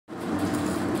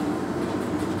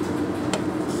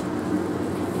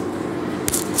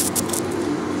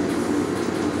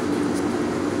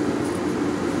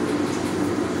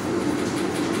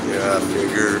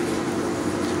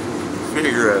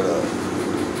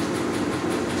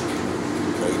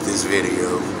today's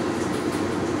video.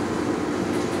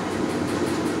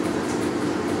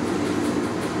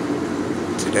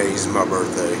 Today's my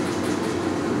birthday.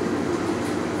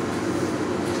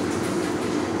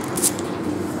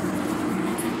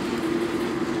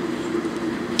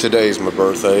 Today's my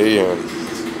birthday, and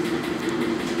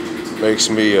makes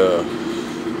me a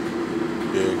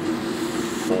big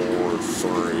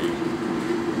 4-3.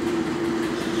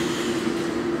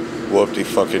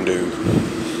 Whoop-de-fucking-do.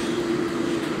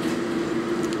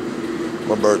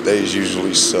 My birthdays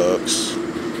usually sucks.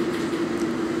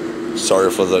 Sorry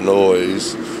for the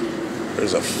noise.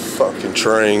 There's a fucking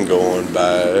train going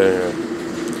by.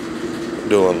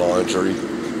 Doing laundry.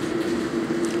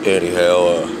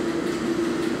 Anyhow,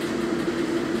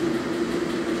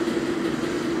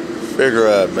 figure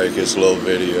I'd make this little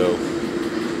video.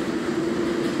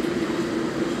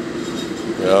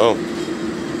 You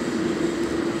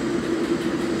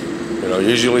know,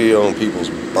 usually on people's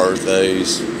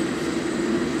birthdays,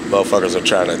 motherfuckers are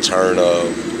trying to turn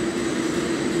up,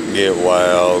 get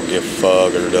wild, get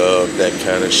fuggered up, that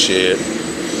kind of shit.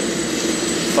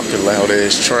 Fucking loud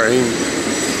ass train.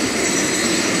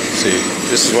 See,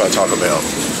 this is what I talk about.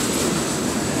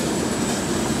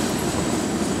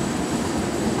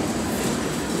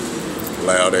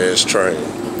 Loud ass train.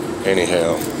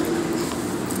 Anyhow.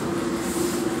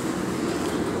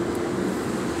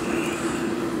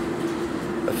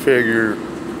 I figure,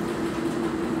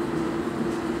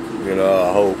 you know,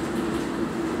 I hope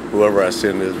whoever I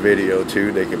send this video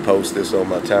to, they can post this on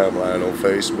my timeline on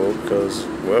Facebook, because,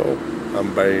 well,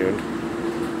 I'm banned.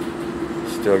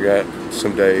 Still got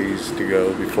some days to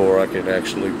go before I can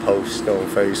actually post on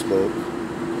Facebook.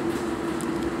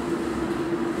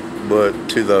 But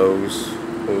to those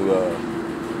who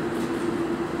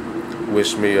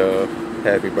wish me a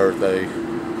happy birthday,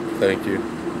 thank you.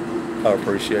 I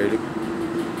appreciate it.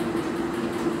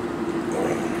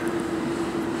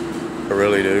 I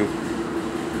really do.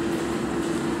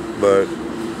 But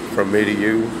from me to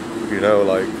you, you know,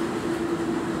 like,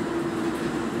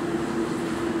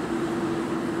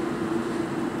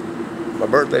 my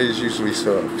birthdays usually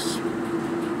sucks.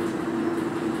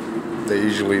 They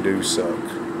usually do suck.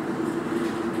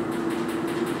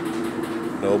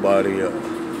 Nobody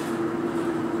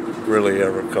really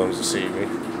ever comes to see me.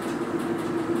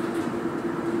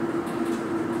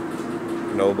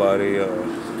 Nobody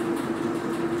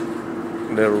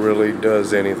never really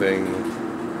does anything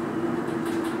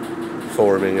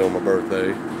for me on my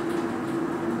birthday.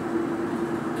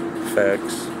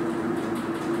 Facts.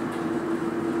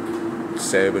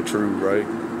 Sad but true, right?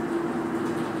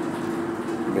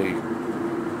 Me.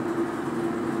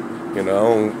 You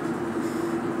know,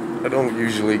 I don't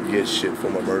usually get shit for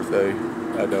my birthday.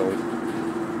 I don't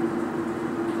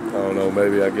know,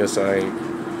 maybe I guess I ain't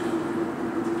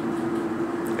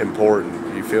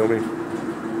important, you feel me?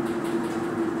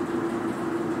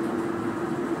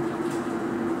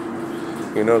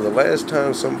 You know, the last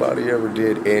time somebody ever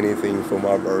did anything for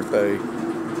my birthday,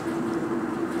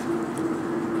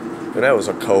 and that was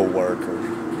a co-worker.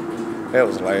 That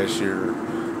was last year.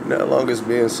 Not how long it's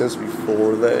been since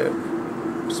before that.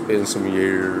 It's been some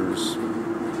years.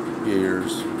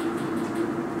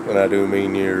 And I do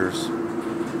mean years.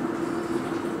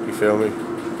 You feel me?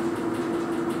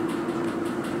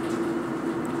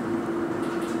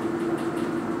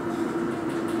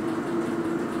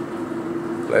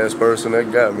 Last person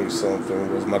that got me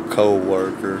something was my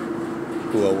co-worker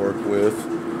who I work with.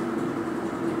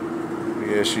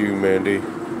 Yes, you, Mandy.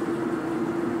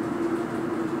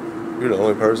 You're the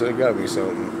only person that got me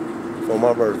something for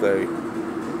my birthday.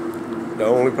 The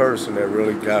only person that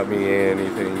really got me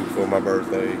anything for my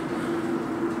birthday.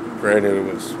 Granted, it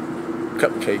was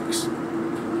cupcakes.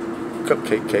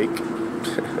 Cupcake cake.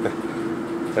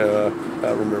 I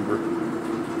remember.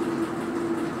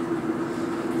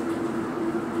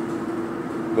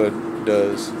 But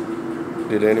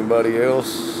did anybody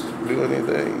else do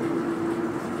anything?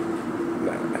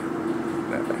 Nah.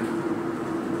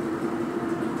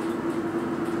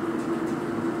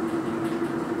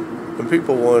 And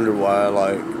people wonder why,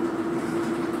 like,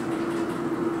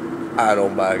 I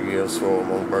don't buy gifts for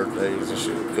them on birthdays and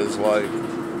shit. Because, like,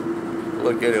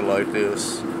 look at it like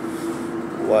this.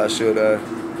 Why should I?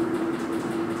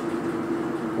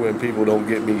 When people don't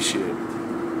get me shit.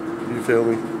 You feel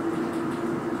me?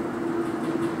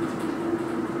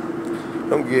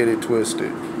 Don't get it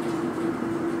twisted.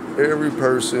 Every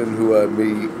person who I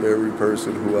meet, every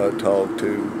person who I talk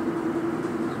to,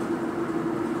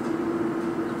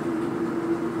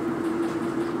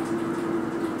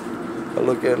 I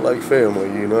look at like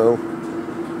family, you know?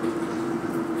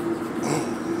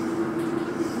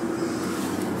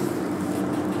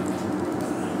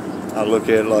 I look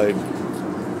at like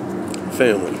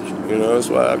family. You know, that's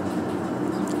why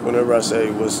whenever I say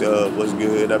what's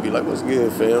good, I be like, what's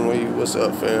good, family? What's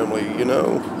up, family? You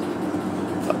know,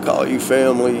 if I call you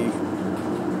family,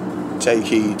 take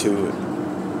heed to it,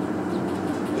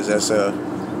 because that's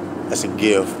a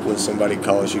gift when somebody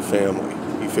calls you family.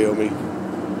 You feel me?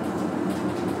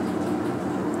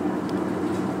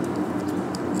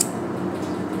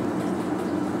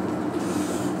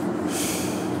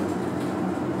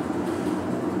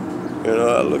 You know,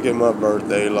 I look at my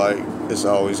birthday like it's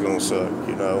always gonna suck.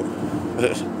 You know,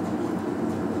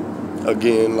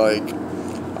 again, like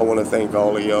I want to thank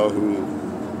all of y'all who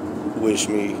wish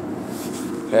me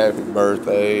happy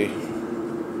birthday.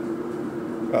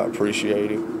 I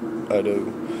appreciate it. I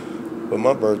do. But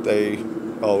my birthday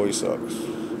always sucks.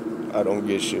 I don't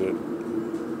get shit.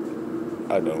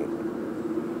 I don't.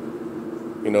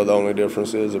 You know, the only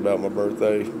difference is about my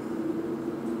birthday.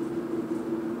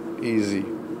 Easy.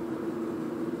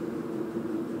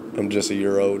 I'm just a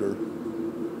year older.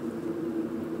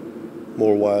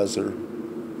 More wiser.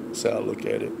 That's how I look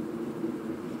at it.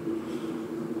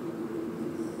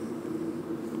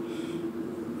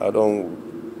 I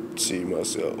don't see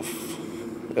myself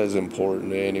as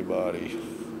important to anybody.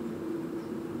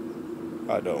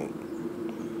 I don't.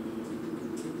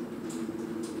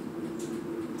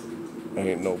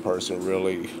 Ain't no person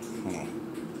really,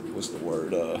 what's the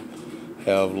word,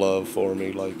 have love for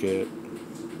me like that.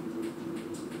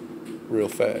 Real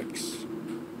facts.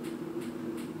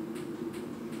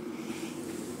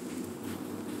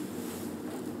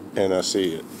 And I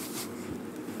see it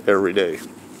every day,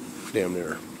 damn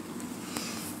near.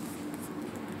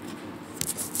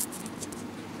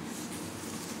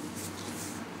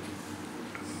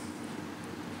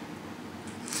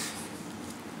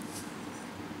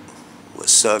 What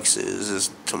sucks is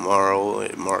tomorrow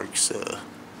it marks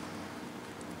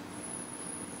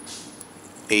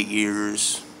 8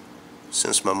 years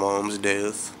since my mom's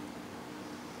death.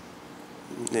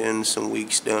 Then some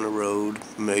weeks down the road,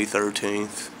 May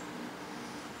 13th,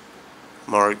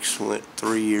 marks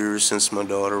 3 years since my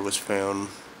daughter was found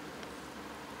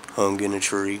hung in a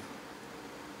tree.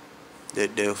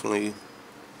 That definitely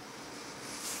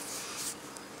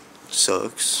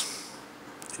sucks.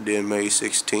 And then May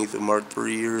 16th, it marked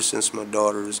 3 years since my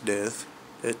daughter's death.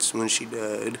 That's when she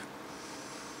died.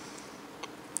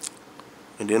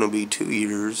 And then it'll be 2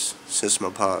 years since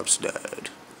my pops died.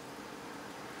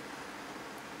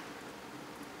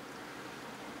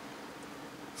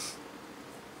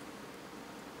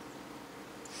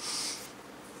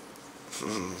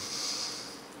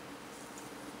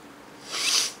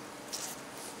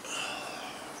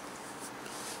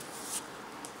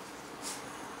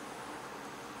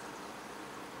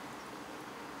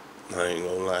 I ain't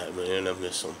gonna lie, man, I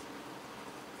miss them.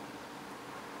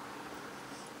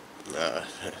 Nah,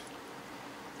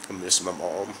 I miss my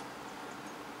mom.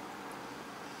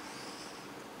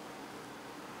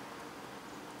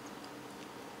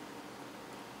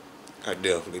 I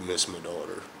definitely miss my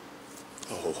daughter.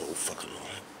 A whole fucking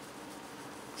lot.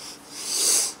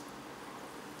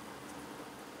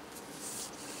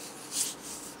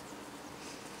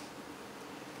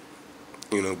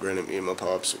 You know, granted, me and my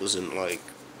pops wasn't like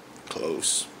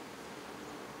close,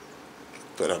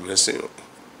 but I miss him.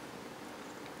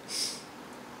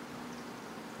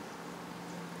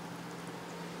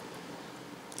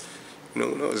 You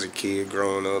know, when I was a kid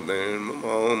growing up, man, my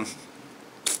mom,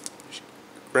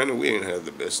 granted, we didn't have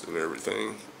the best of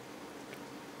everything.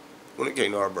 When it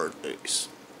came to our birthdays,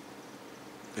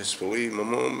 best believe my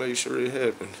mom made sure it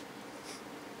happened.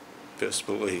 Best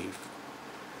believe.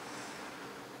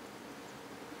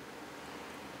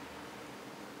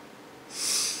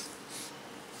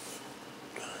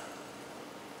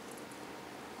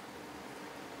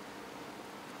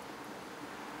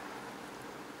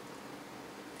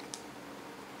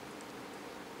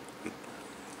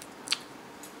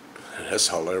 That's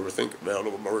all I ever think about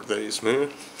on birthdays, man.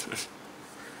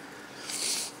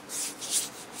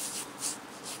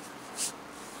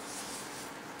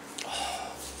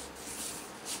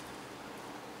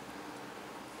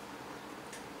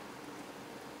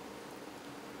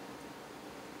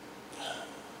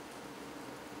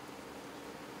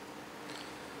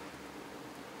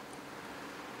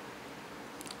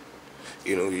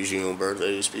 You know, usually on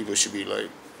birthdays, people should be like,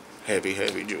 happy,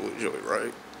 happy, joy, joy,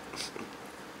 right?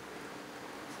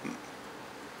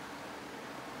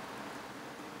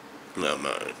 Not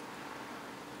mine.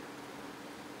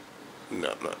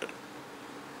 Not mine.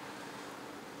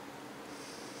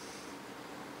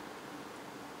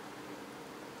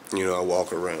 You know, I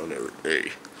walk around every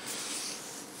day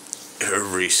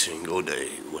every single day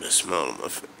with a smile on my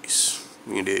face.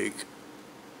 You dig?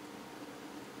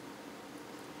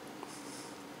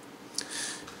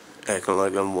 Acting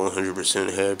like I'm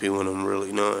 100% happy when I'm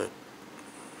really not.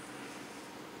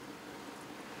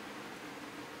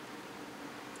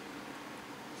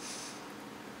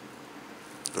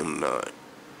 I'm not.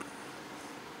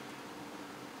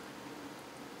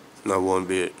 Not one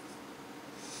bit.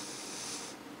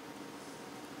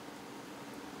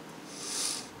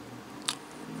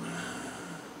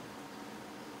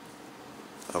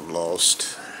 I've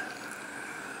lost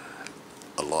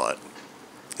a lot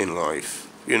in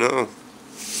life, you know?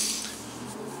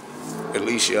 At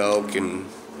least y'all can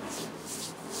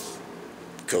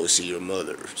go see your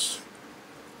mothers.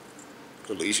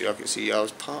 At least y'all can see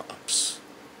y'all's pops.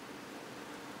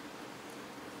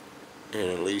 And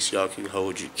at least y'all can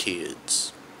hold your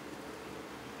kids.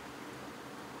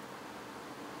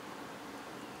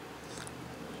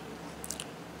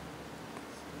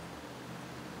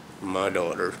 My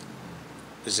daughter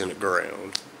is in the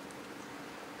ground.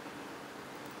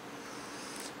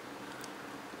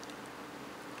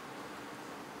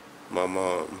 My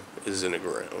mom is in the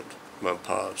ground. My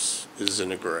pops is in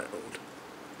the ground.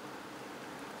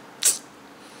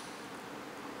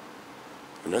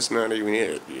 And that's not even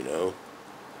it, you know?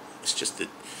 It's just the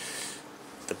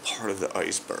part of the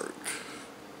iceberg.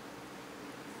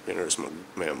 Then there's my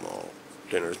mamaw.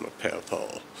 Then there's my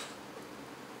papaw.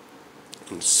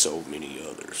 And so many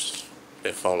others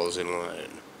that follows in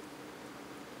line.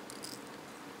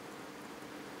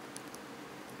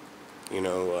 You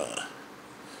know,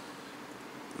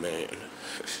 man.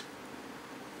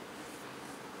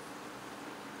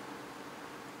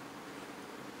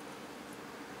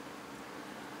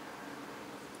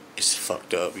 It's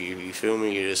fucked up. You feel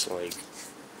me? It's like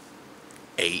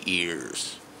 8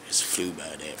 years. It's flew by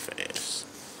that fast.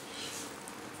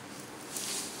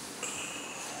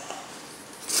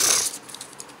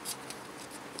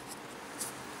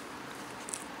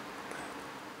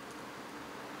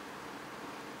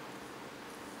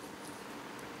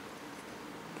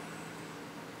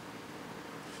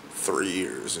 Three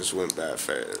years just went by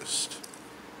fast.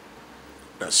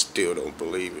 I still don't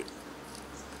believe it.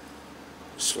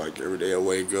 It's like every day I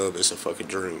wake up, it's a fucking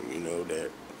dream, you know, that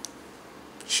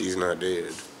she's not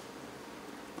dead.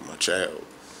 My child,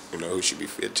 you know, she be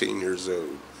 15 years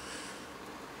old.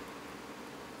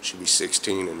 She'll be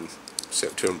 16 in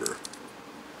September.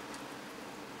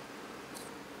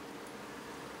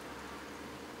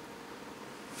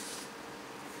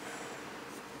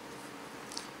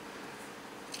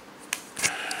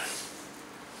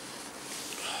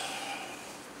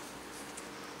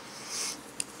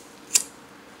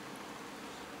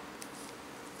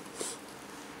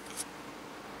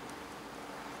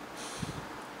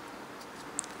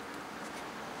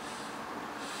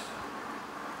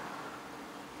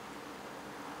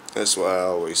 That's why I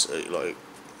always say, like,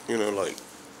 you know, like,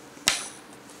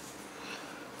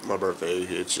 my birthday,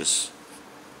 it just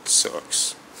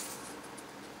sucks.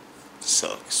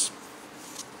 Sucks.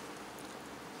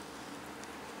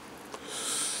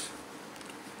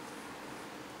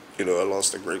 You know, I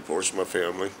lost a great portion of my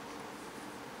family.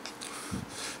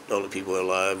 The only people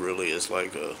alive really is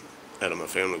like, out of my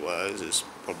family wise, is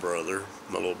my brother,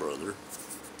 my little brother,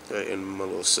 and my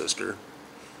little sister.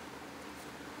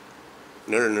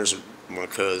 And then there's my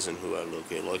cousin who I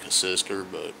look at like a sister,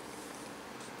 but,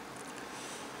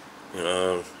 you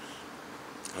know,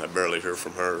 I barely hear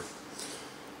from her.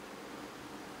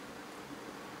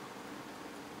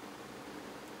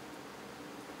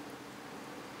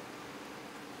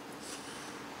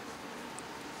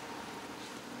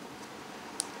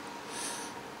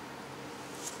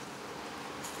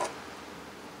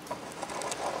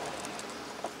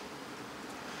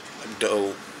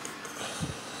 Don't.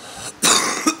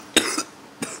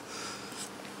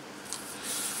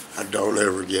 I don't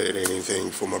ever get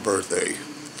anything for my birthday.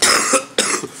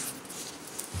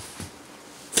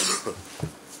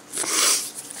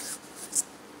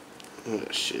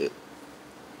 Oh, shit.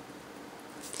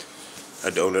 I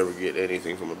don't ever get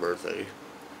anything for my birthday.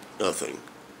 Nothing.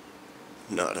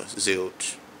 Not a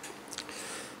zilch.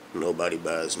 Nobody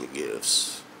buys me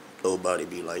gifts. Nobody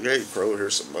be like, hey, bro,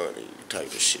 here's some money, type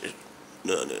of shit.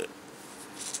 None of it.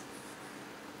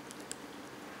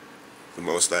 The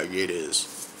most I get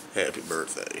is happy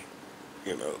birthday,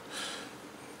 you know.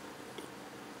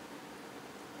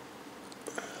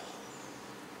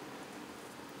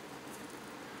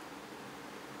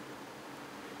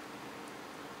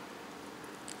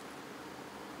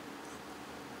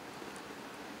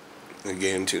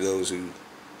 Again, to those who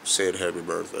said happy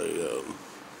birthday,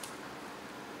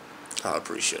 I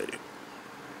appreciate it.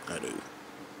 I do.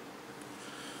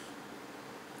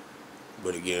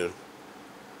 But again,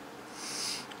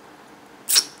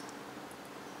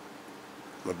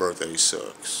 my birthday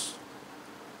sucks.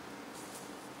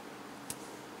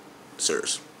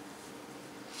 Serious.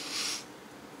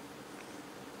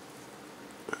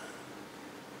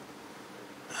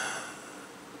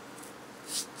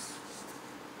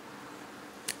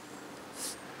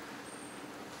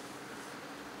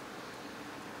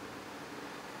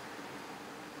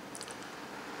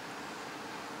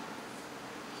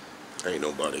 Ain't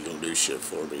nobody gonna do shit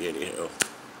for me anyhow.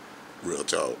 Real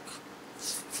talk.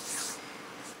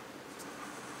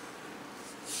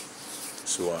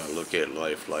 That's why I look at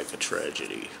life like a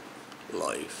tragedy.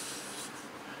 Life.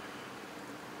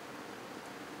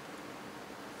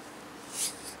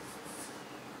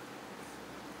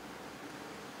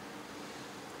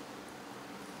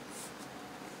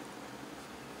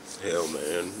 Hell,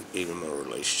 man, even my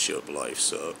relationship life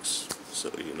sucks.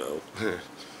 So, you know.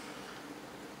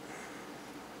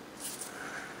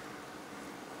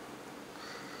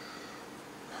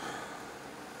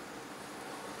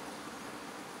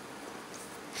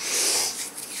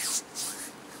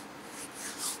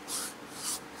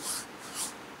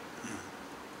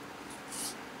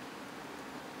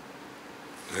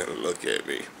 Look at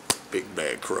me. Big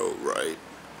bad crow, right?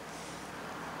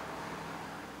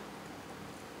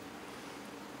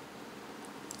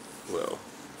 Well,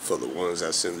 for the ones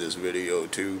I send this video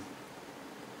to,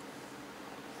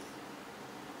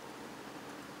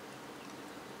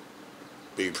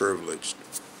 be privileged.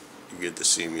 You get to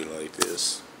see me like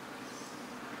this.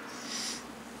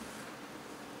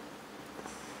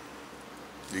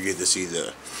 You get to see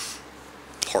the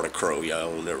part of crow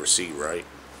y'all will never see, right?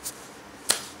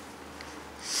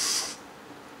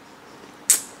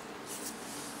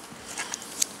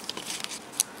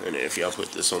 And if y'all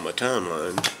put this on my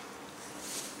timeline,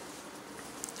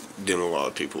 then a lot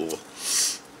of people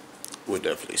would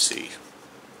definitely see.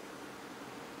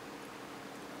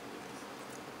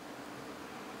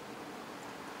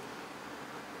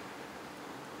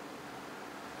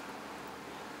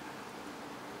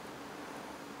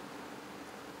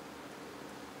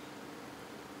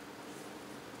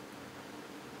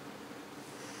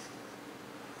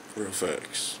 Real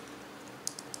facts.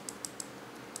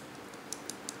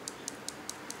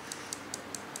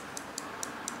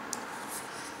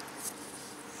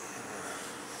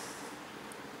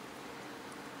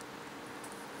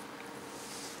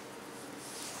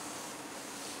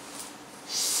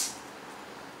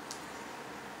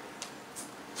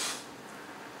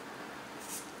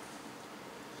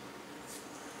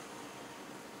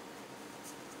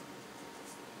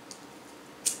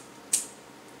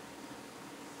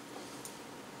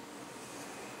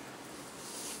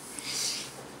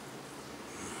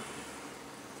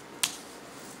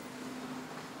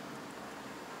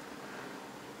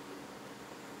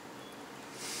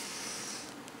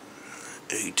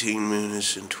 "18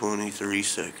 minutes and 23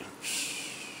 seconds.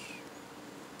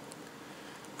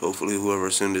 Hopefully whoever I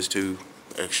send this to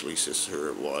actually sits here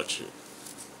and watch it.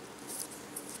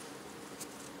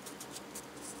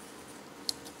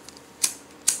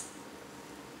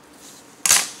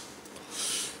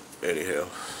 Anyhow,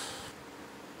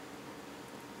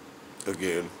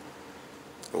 again,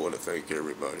 I want to thank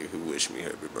everybody who wished me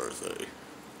happy birthday.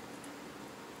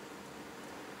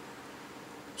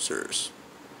 Serious.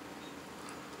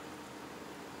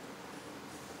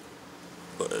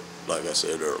 But like I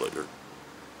said earlier,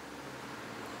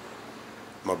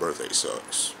 my birthday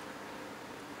sucks.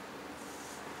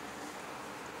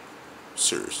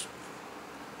 Serious.